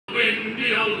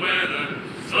old weather,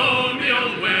 stormy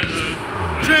old weather.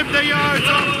 Trim the yards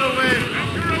off the wind.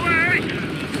 Anchor away!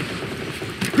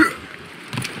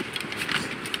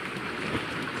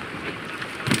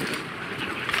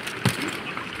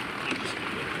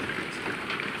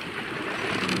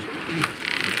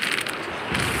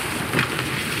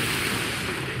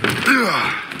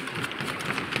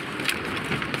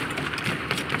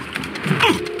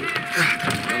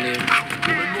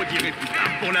 Vous me maudirez plus tard.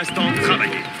 Pour l'instant,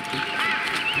 travaillez.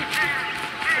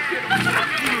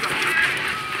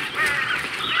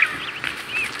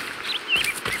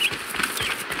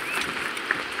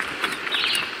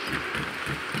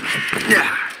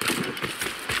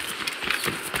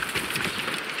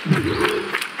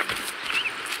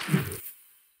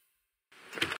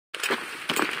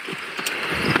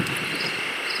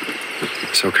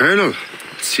 So, Colonel,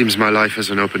 it seems my life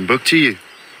is an open book to you.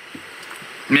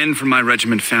 Men from my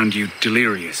regiment found you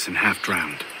delirious and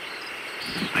half-drowned.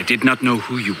 I did not know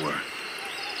who you were,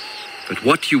 but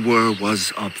what you were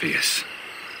was obvious.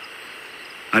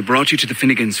 I brought you to the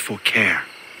Finnegans for care.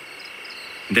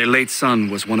 Their late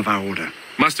son was one of our order.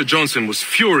 Master Johnson was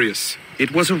furious. It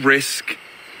was a risk,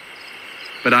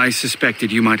 but I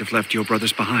suspected you might have left your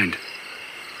brothers behind.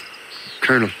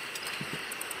 Colonel,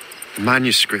 the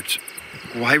manuscript,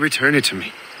 why return it to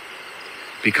me?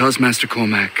 Because, Master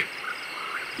Cormac,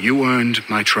 you earned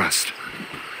my trust.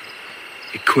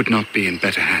 It could not be in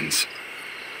better hands.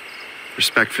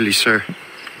 Respectfully, sir,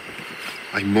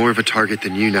 I'm more of a target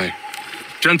than you now.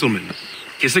 Gentlemen,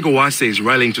 Kesegowase is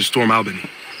rallying to storm Albany.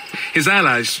 His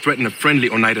allies threaten a friendly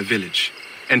Oneida village,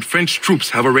 and French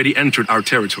troops have already entered our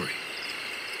territory.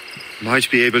 Might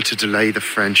be able to delay the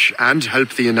French and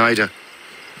help the Oneida.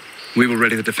 We will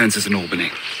ready the defenses in Albany.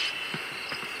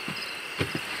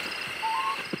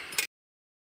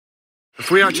 If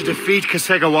we are to defeat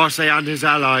Kesegowase and his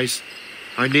allies,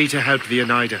 I need to help the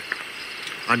Oneida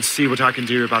and see what I can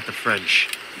do about the French.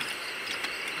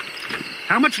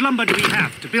 How much lumber do we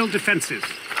have to build defenses?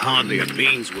 Hardly a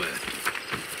bean's worth.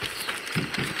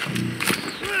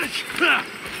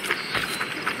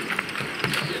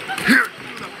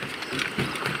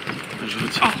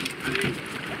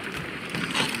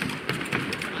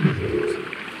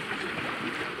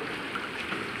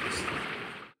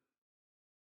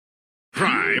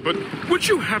 Pry, but would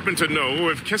you happen to know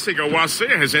if Kesegowase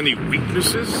has any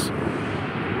weaknesses?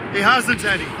 He hasn't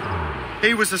any.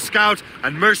 He was a scout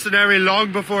and mercenary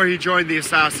long before he joined the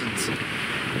Assassins.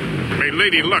 May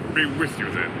Lady Luck be with you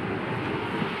then.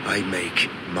 I make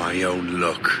my own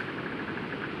luck.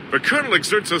 The Colonel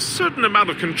exerts a certain amount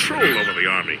of control over the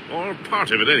army, or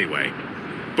part of it anyway.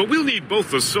 But we'll need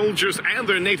both the soldiers and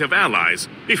their native allies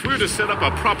if we're to set up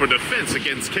a proper defense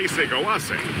against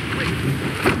Kesegowase.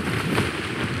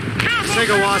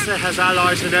 Kesegowase has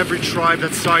allies in every tribe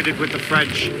that sided with the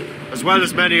French, as well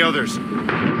as many others.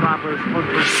 Trappers,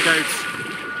 hunters, scouts.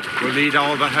 We'll need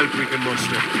all the help we can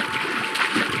muster.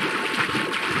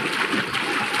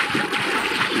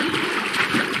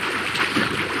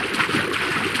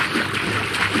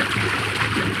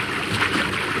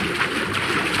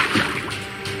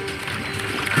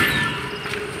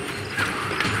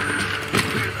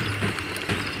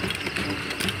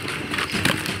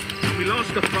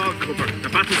 The fog cover. The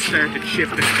battle started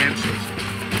shifting against us.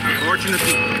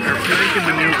 Unfortunately, our flanking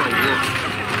maneuver worked.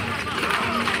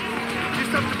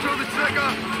 Just have to throw the trigger!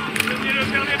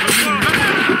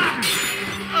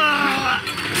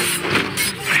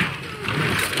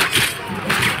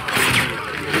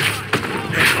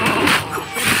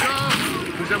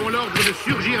 Nous avons l'ordre de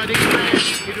surgir à découvert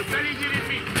et de balayer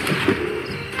l'ennemi.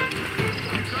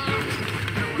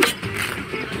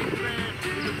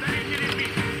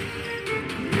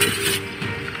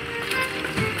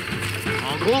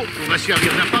 En gros, on va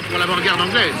servir d'appât pour l'avant-garde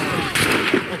anglaise.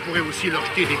 On pourrait aussi leur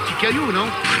jeter des petits cailloux, non?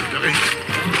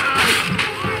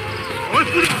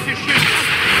 Refoulez ces chiens!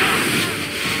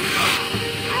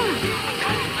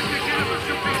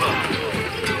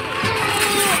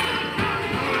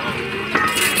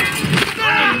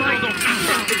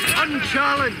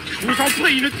 Unchallenged! Je vous en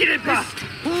prie, ne tirez pas!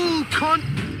 Who can't...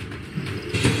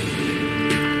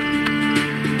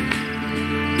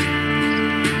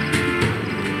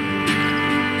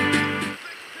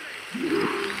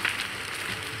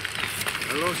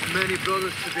 Many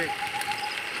brothers today.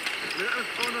 Let us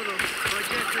honor them by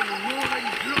getting roaring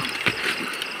drunk.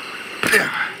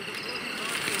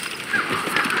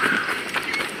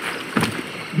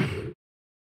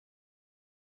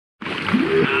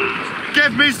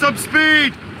 Give me some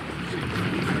speed!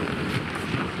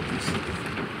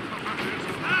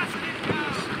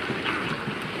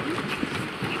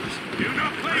 Do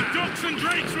not play ducks and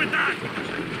drakes with that!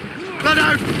 Cut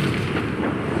out!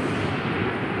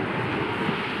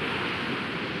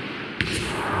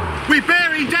 We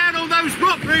bearing down on those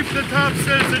rock roofs and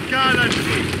topsails and garlands!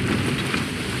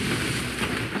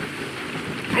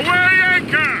 Away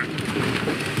anchor!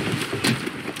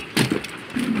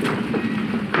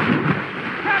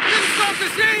 Captain, stop the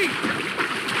sea!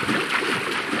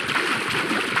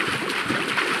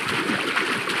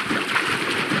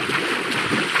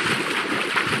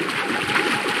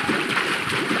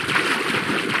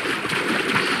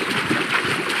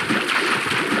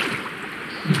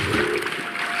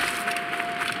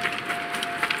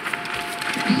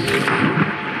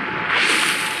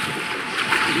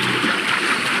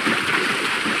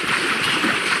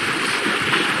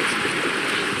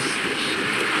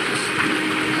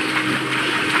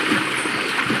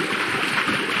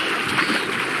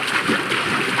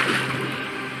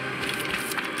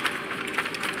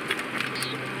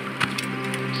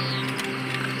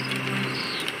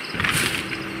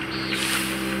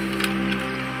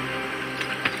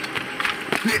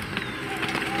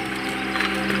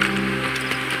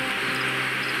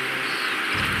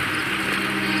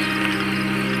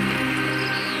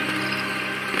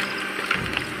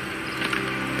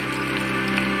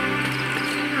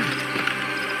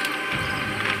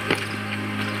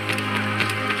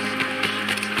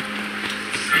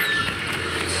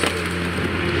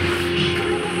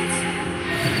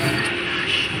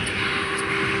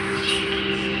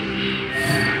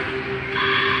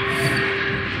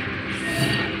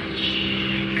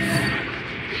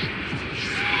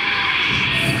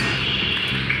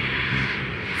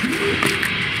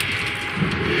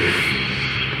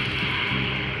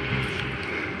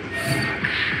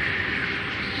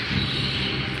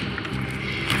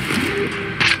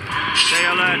 Stay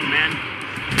alert, men.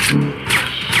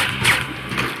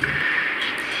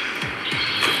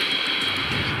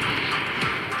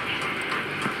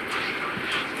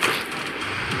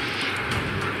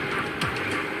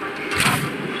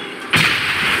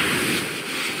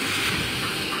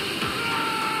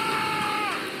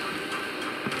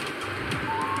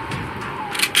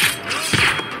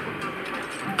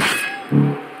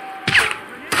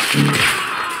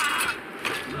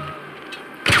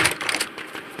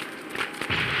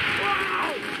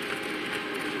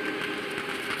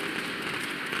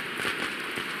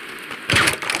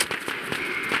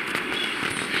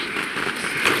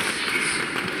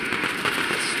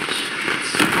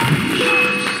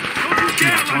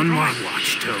 On my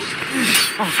watch, Toad.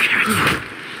 I'll catch you.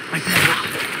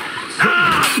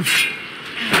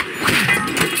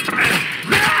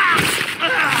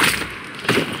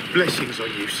 Blessings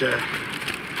on you, sir.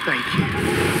 Thank you.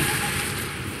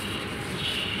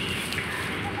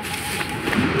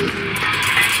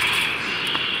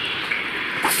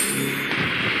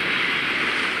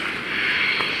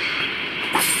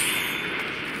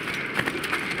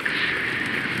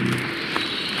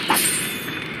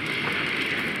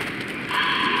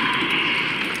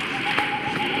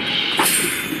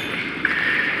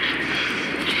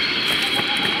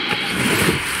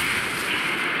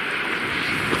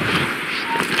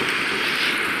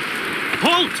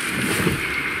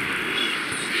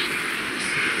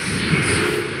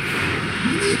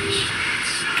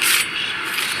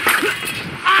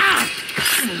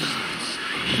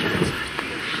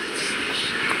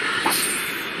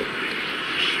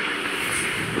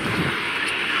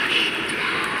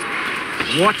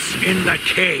 What's in the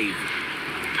cave?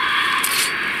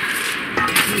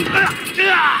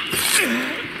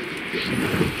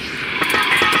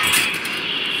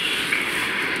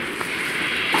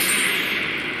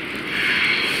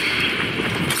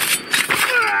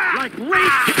 Like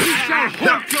wraiths, we shall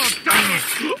haunt your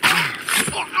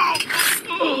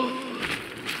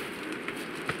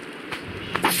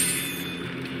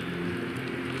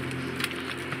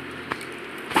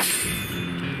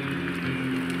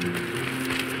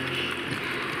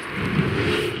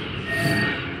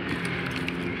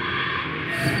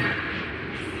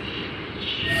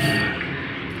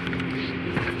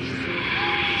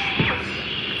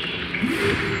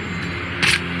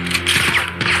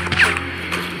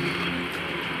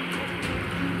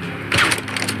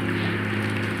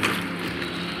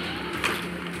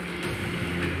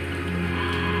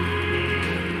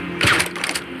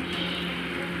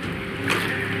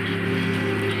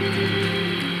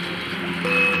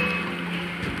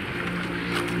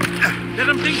Let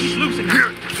him think he's losing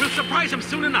her. We'll surprise him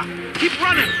soon enough. Keep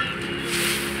running.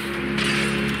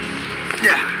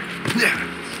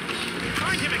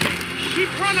 Find him again.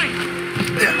 Keep running.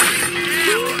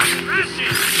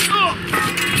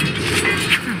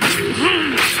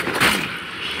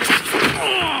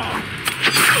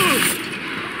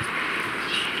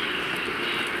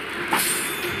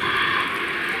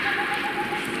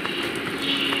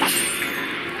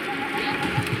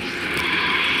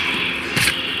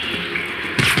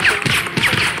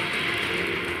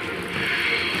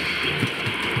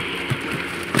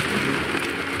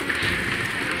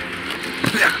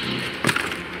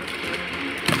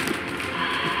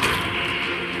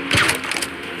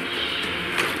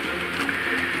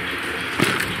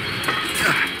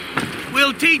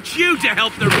 you to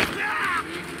help the...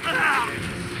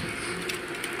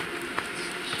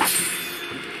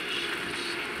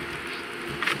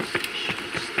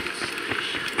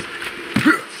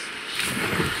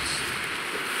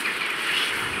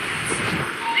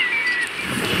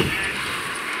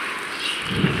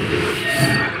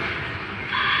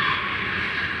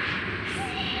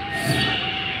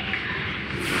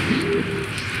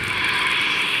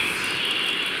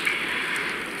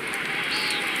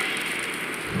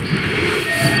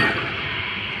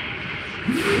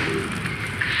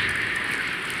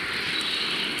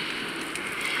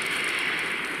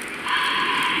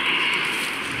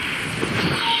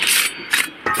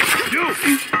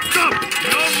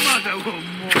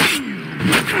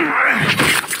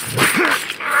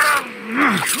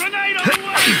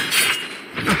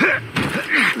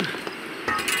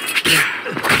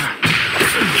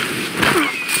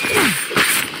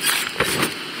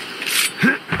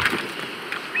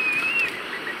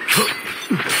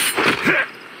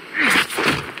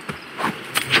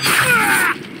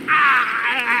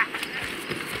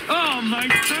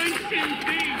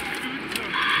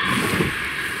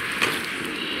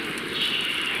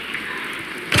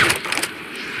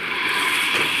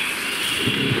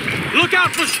 Look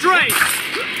out for strays!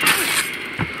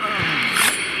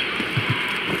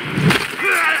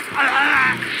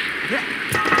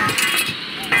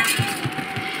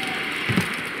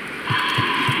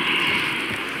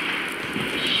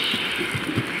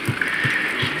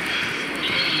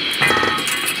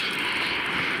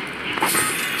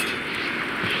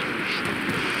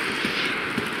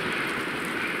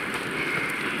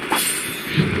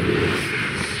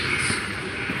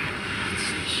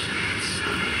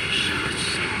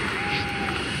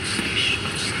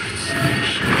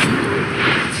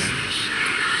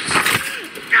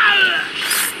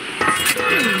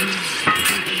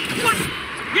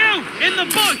 In the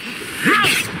bush!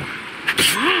 Out!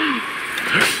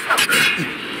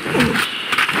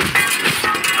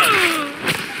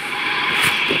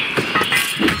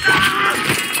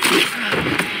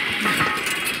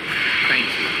 Thank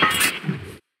you.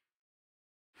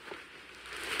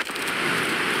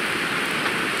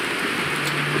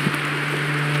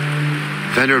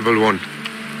 Venerable one,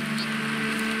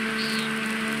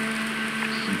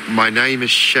 my name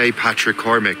is Shay Patrick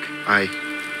Cormac.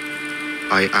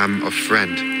 I am a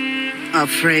friend. A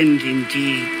friend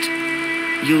indeed.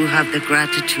 You have the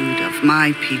gratitude of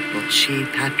my people, Shay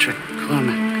Patrick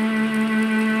Cormac.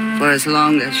 For as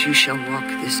long as you shall walk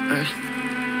this earth,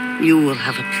 you will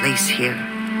have a place here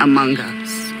among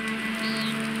us.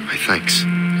 My thanks.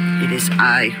 It is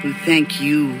I who thank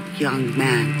you, young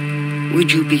man.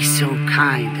 Would you be so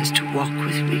kind as to walk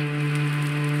with me?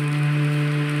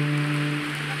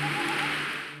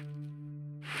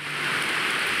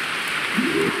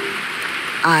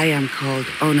 I am called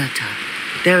Onata.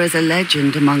 There is a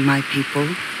legend among my people.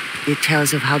 It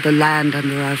tells of how the land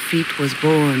under our feet was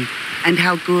born, and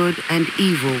how good and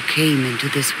evil came into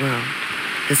this world.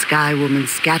 The Sky Woman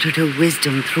scattered her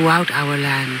wisdom throughout our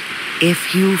land.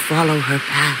 If you follow her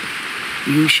path,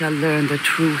 you shall learn the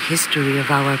true history of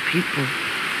our people,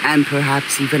 and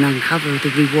perhaps even uncover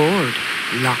the reward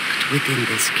locked within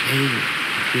this cave.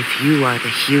 If you are the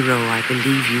hero I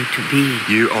believe you to be.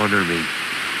 You honor me,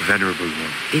 Venerable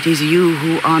one. It is you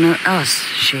who honor us,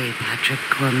 Shay Patrick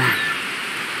Cormac.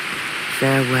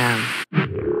 Farewell.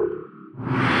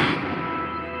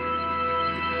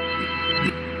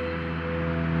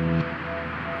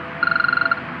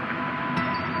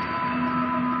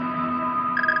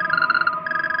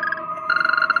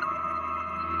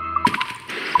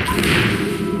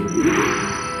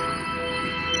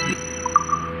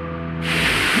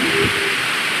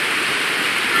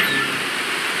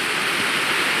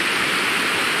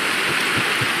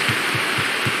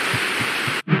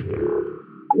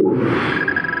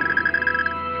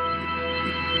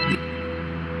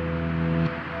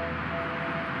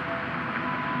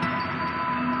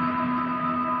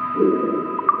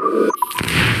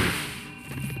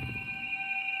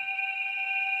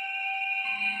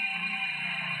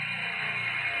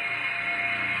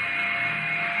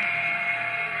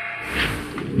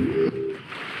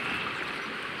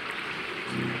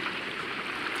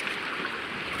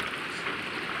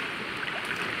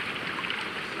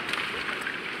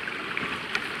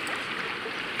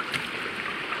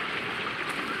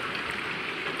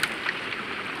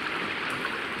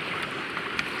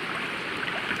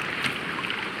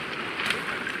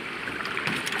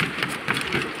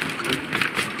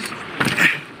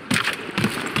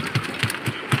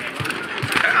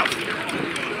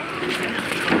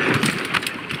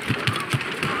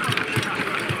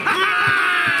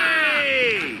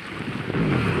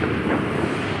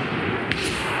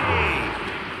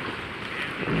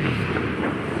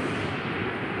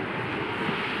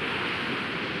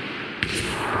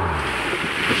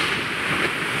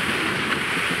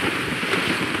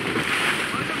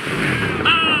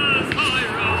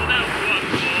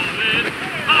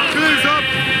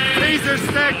 your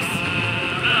sticks!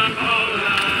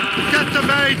 Get the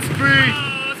mates free!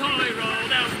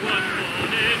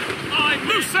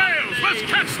 Loose sails! Let's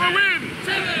catch the wind!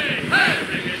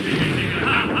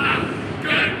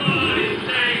 Good morning,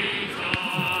 ladies,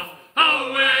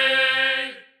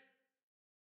 away!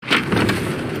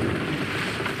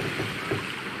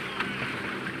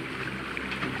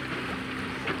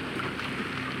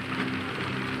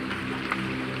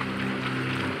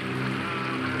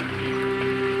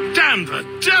 Damn the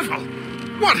devil!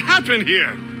 What happened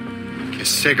here?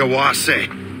 Kesigawase.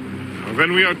 Well,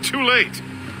 then we are too late.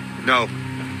 No.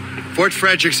 Fort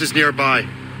Fredericks is nearby.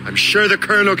 I'm sure the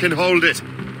Colonel can hold it.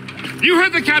 You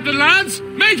heard the captain, lads!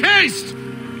 Make haste!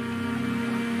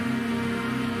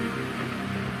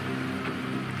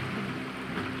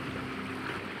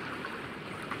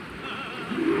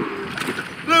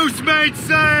 Loose mate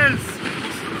sails!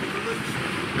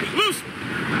 Loose!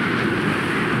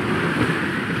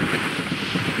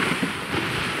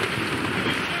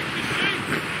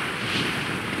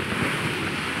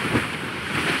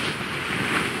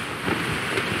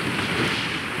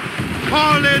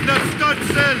 Haul in the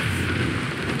stunsails!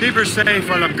 Keep her safe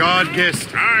while I'm gone, Gist.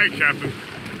 Aye, Captain.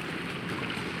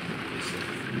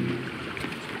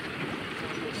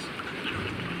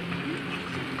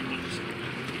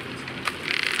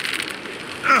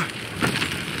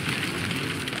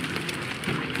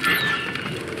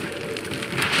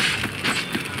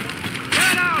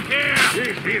 Get out here! This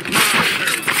is my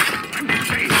turn. I'm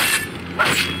safe.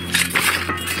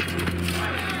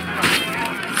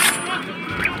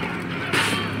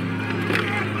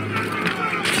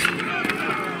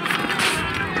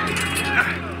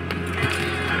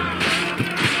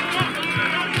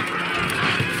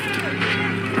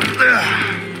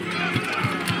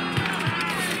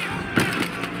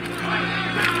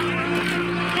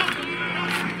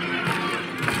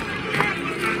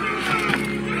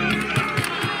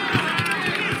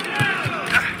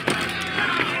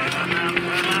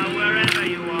 Wherever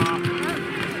you are.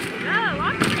 No,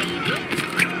 I'm crazy.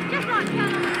 Just like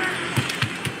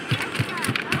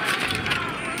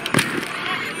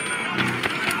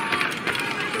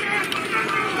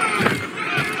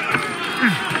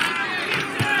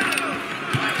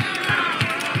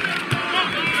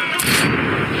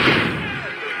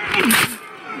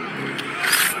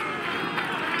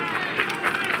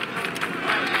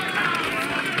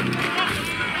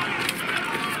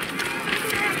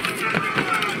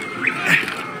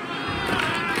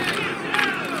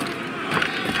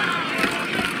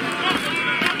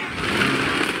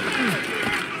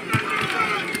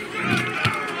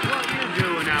What are you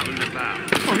doing out and about?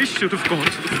 I should have gone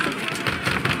to the...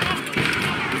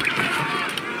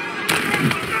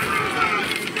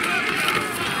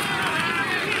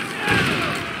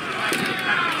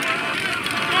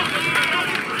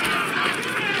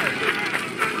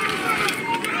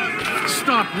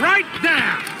 Stop right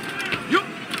there! You...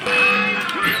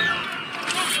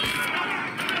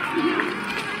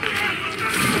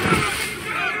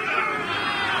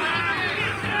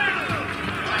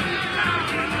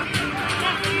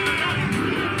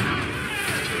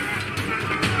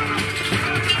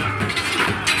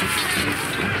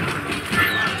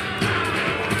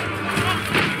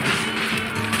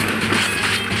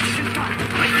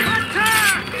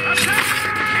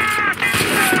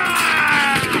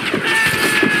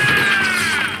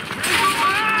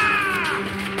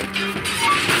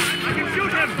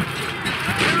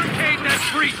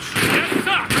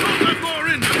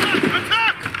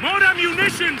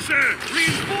 sir!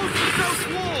 Reinforce the south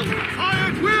wall! I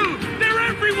at will! They're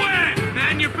everywhere!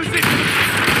 Man your position!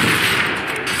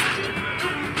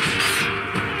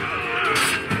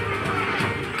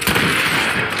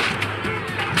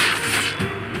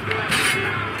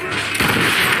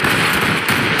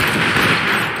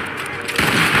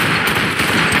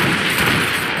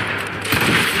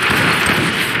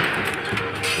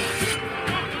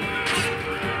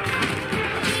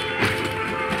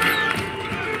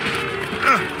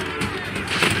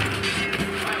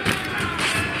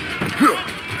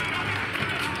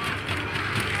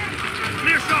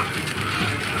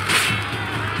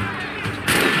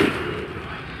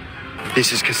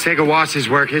 This is Kesigawas's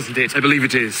work, isn't it? I believe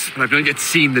it is, but I've not yet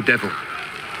seen the devil.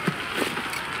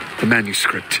 The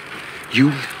manuscript.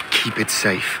 You keep it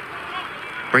safe.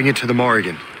 Bring it to the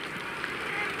Morrigan.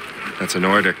 That's an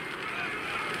order.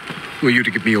 Who are you to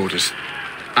give me orders?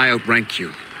 I outrank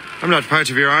you. I'm not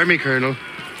part of your army, Colonel.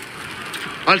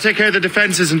 I'll take care of the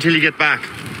defenses until you get back.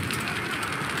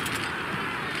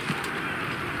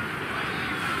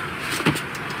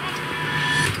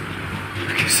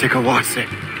 Kesigawase.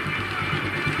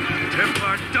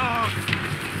 Templar dogs!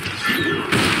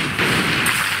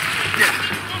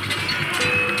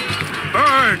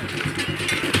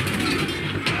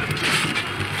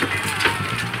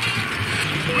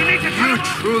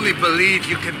 truly believe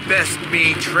you can best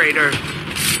me, traitor?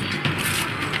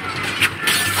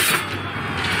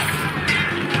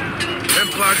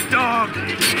 Templar dog!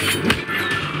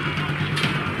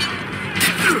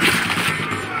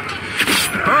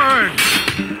 Burn!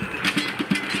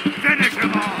 Finish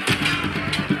him off!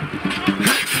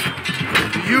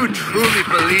 You truly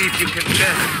believe you can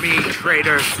best me,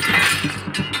 traitor?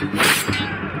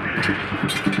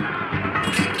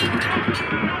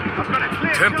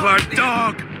 Templar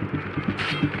dog!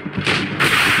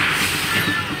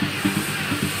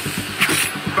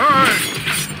 Burn!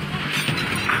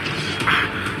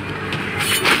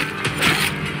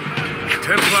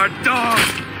 Templar dog!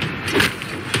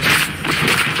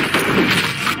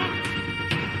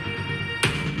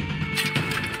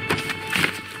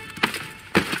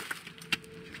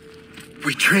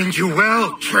 We trained you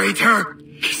well, traitor!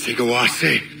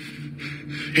 Sigawase,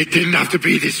 it didn't have to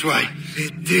be this way.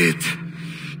 It did.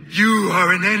 You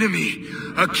are an enemy.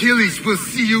 Achilles will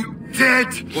see you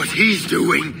dead. What he's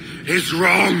doing is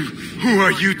wrong. Who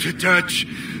are you to judge?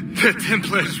 The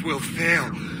Templars will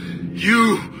fail.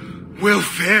 You will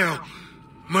fail.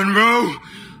 Monroe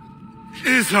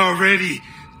is already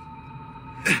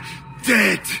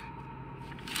dead.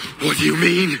 What do you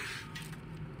mean?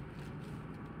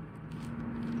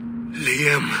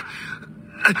 Liam.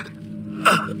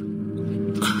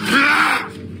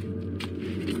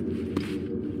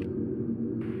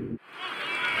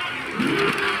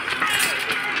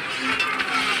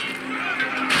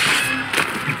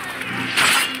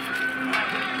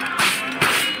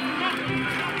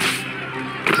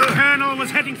 The colonel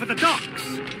was heading for the docks.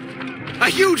 A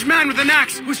huge man with an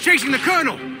axe was chasing the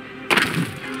colonel.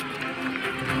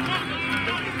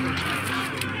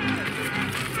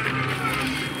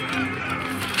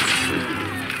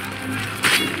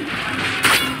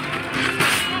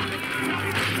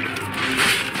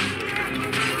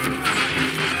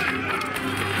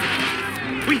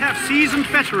 We have seasoned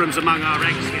veterans among our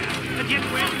ranks here, and yet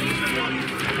we're...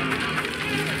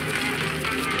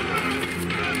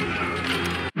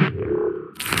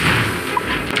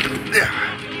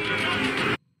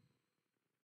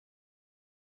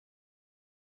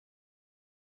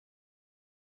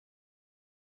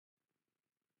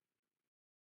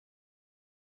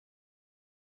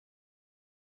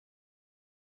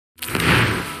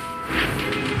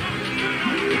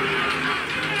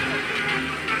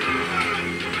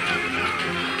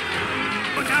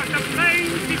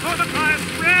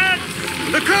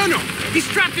 The colonel! He's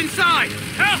trapped inside!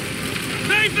 Help!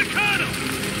 Save the colonel!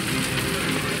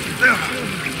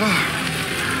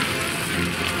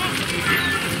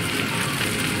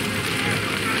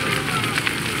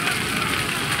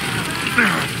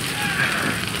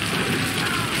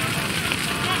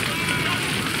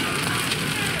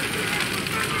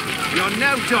 You're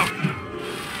now done.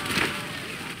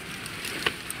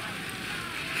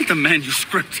 The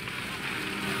manuscript.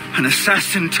 An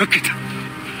assassin took it.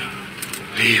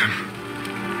 Liam,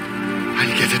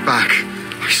 I'll get it back.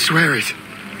 I swear it.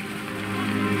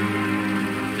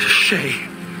 Shay.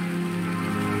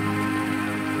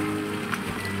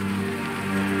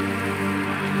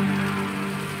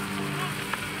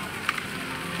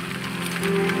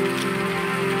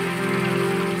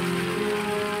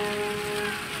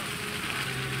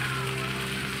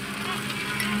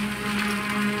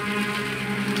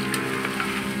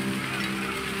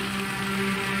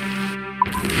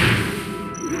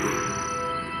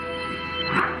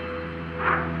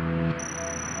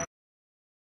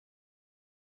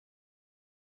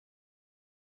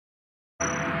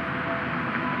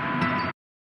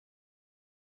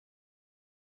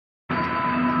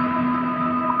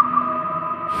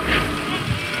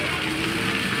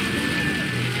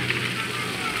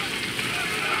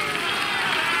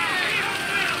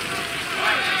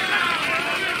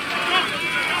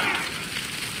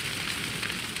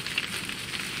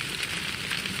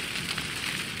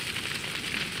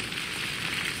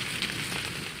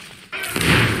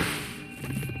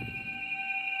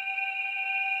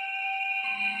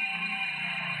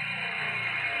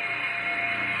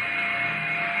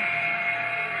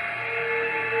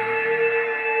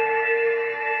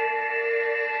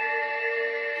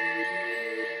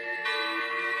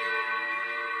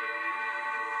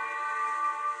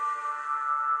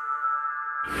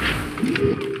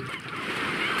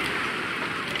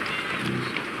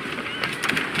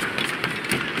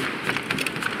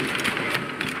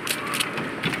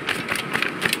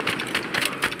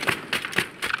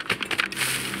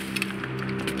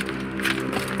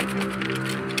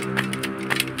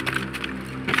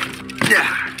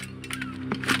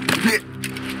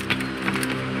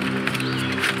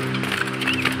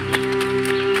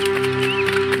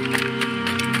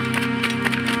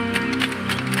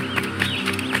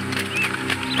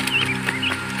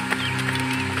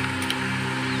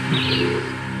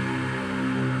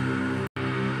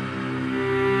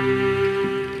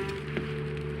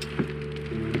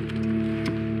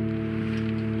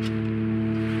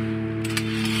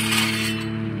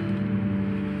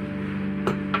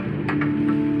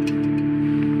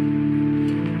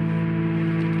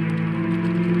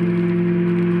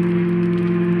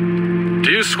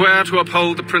 swear to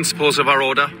uphold the principles of our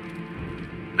order,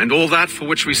 and all that for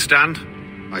which we stand?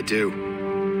 I do.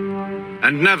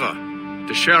 And never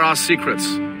to share our secrets,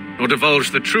 nor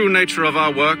divulge the true nature of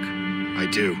our work? I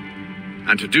do.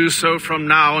 And to do so from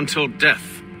now until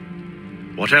death,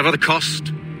 whatever the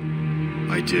cost?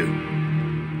 I do.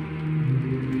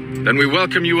 Then we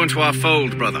welcome you into our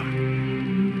fold, brother.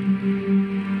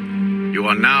 You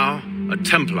are now a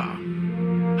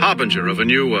Templar, harbinger of a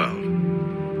new world.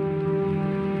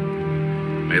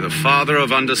 May the Father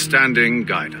of Understanding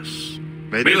guide us.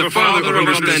 May the Father of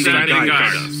Understanding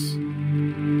guide us.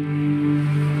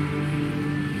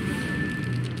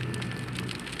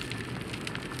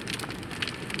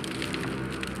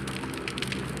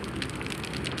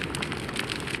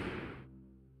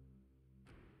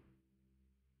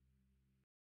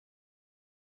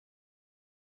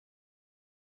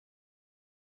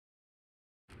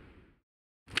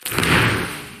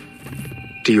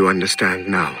 Do you understand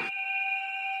now?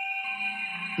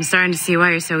 I'm starting to see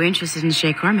why you're so interested in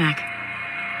Shay Cormac.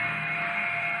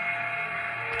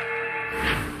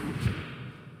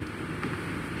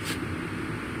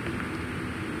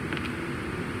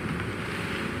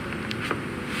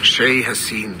 Shay has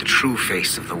seen the true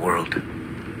face of the world,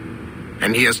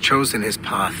 and he has chosen his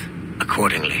path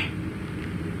accordingly.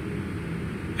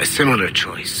 A similar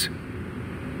choice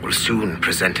will soon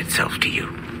present itself to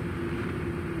you.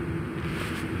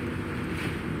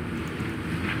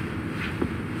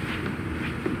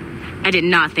 I did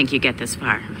not think you'd get this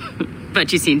far,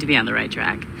 but you seem to be on the right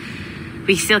track.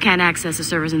 We still can't access the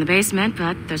servers in the basement,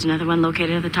 but there's another one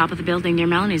located at the top of the building near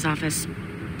Melanie's office.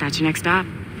 That's your next stop.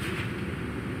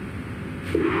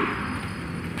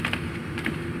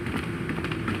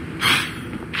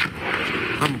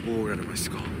 I'm bored out of my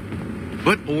skull.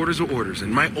 But orders are orders,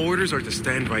 and my orders are to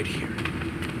stand right here.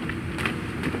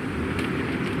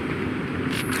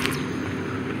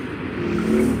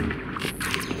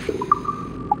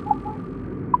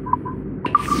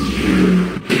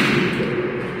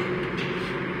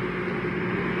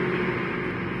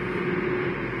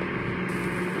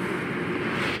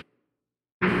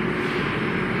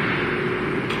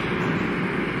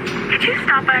 Could you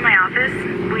stop by my office?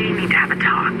 We need to have a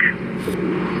talk.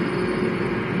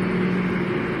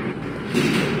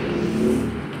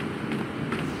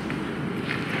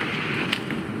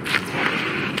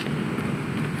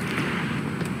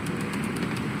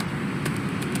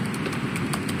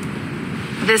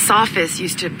 This office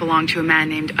used to belong to a man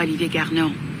named Olivier Garneau.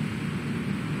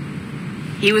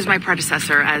 He was my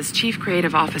predecessor as Chief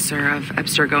Creative Officer of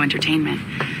Abstergo Entertainment.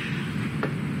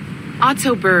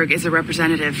 Otto Berg is a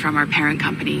representative from our parent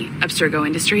company, Abstergo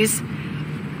Industries.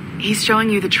 He's showing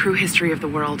you the true history of the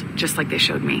world, just like they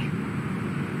showed me.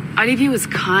 Olivier was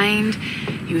kind,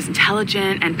 he was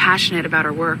intelligent and passionate about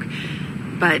our work,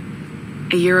 but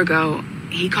a year ago,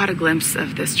 he caught a glimpse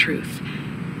of this truth.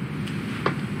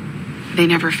 They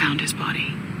never found his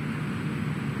body.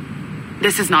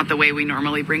 This is not the way we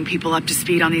normally bring people up to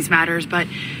speed on these matters, but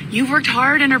you've worked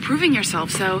hard and are proving yourself,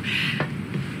 so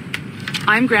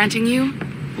I'm granting you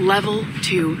level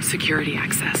 2 security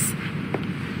access.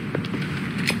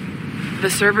 The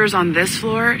servers on this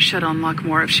floor should unlock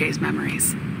more of Shay's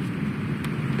memories.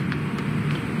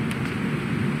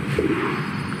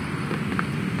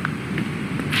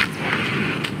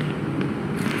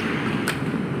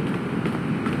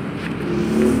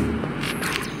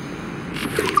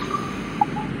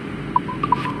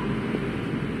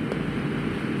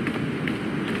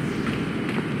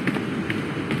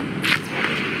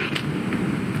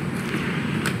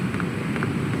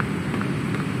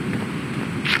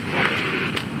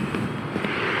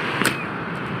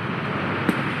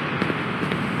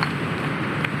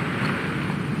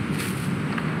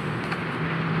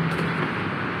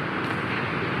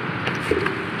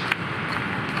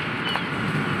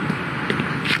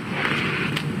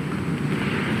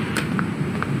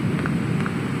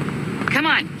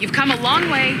 You've come a long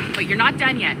way, but you're not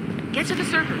done yet. Get to the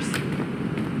servers.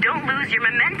 Don't lose your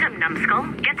momentum, numbskull.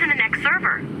 Get to the next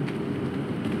server.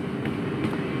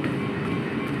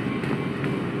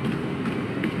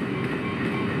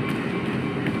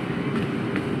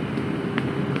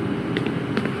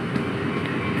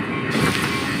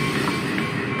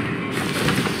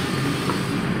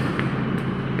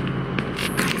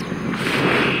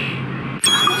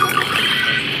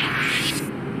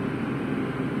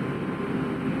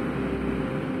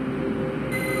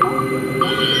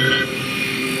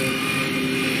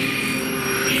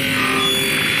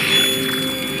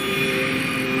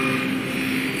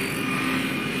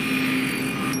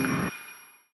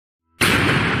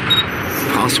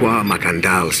 François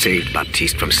Macandal saved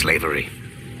Baptiste from slavery.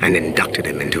 and inducted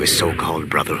him into his so-called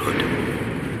brotherhood.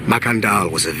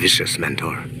 Macandal was a vicious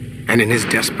mentor, and in his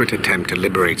desperate attempt to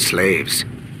liberate slaves,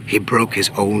 he broke his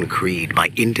own creed by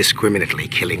indiscriminately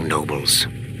killing nobles.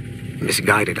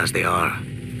 Misguided as they are,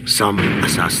 some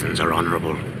assassins are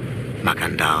honorable.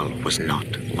 Macandal was not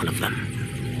one of them.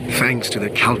 Thanks to the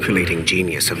calculating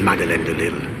genius of Madeleine de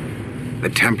Lille, the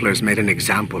Templars made an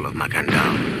example of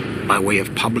Macandal by way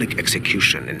of public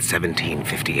execution in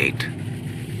 1758.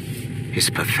 His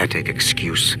pathetic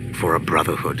excuse for a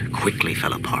brotherhood quickly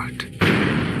fell apart.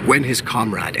 When his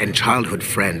comrade and childhood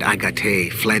friend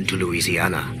Agathe fled to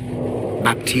Louisiana,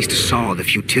 Baptiste saw the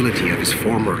futility of his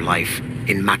former life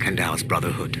in Macandal's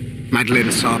brotherhood.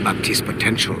 Madeleine saw Baptiste's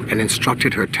potential and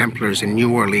instructed her Templars in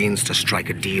New Orleans to strike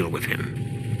a deal with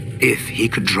him. If he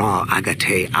could draw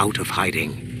Agathe out of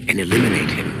hiding and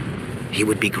eliminate him, he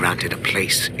would be granted a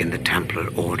place in the Templar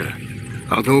Order.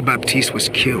 Although Baptiste was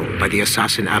killed by the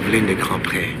assassin Aveline de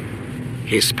Grandpré,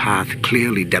 his path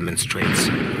clearly demonstrates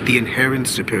the inherent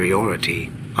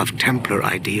superiority of Templar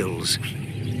ideals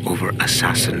over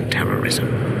assassin terrorism.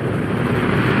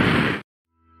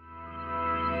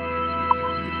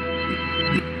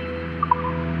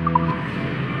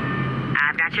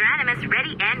 I've got your animus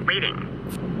ready and waiting.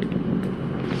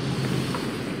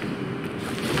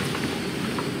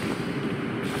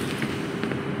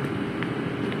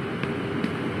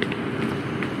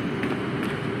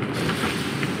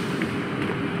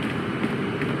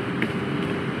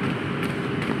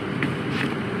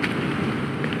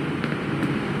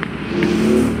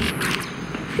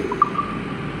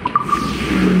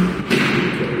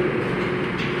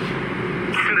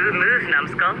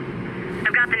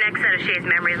 I've got the next set of Shay's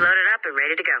memories loaded up and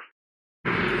ready to go.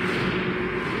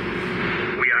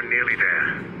 We are nearly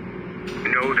there.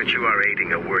 Know that you are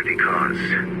aiding a worthy cause,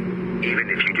 even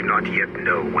if you do not yet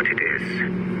know what it is.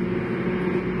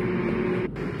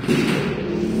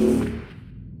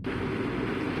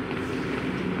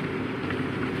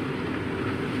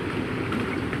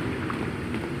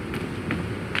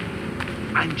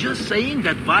 I'm just saying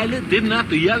that Violet didn't have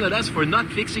to yell at us for not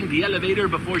fixing the elevator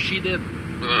before she did.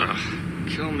 Ugh,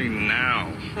 kill me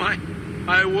now. Why?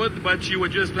 I would, but she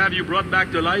would just have you brought back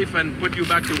to life and put you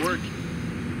back to work.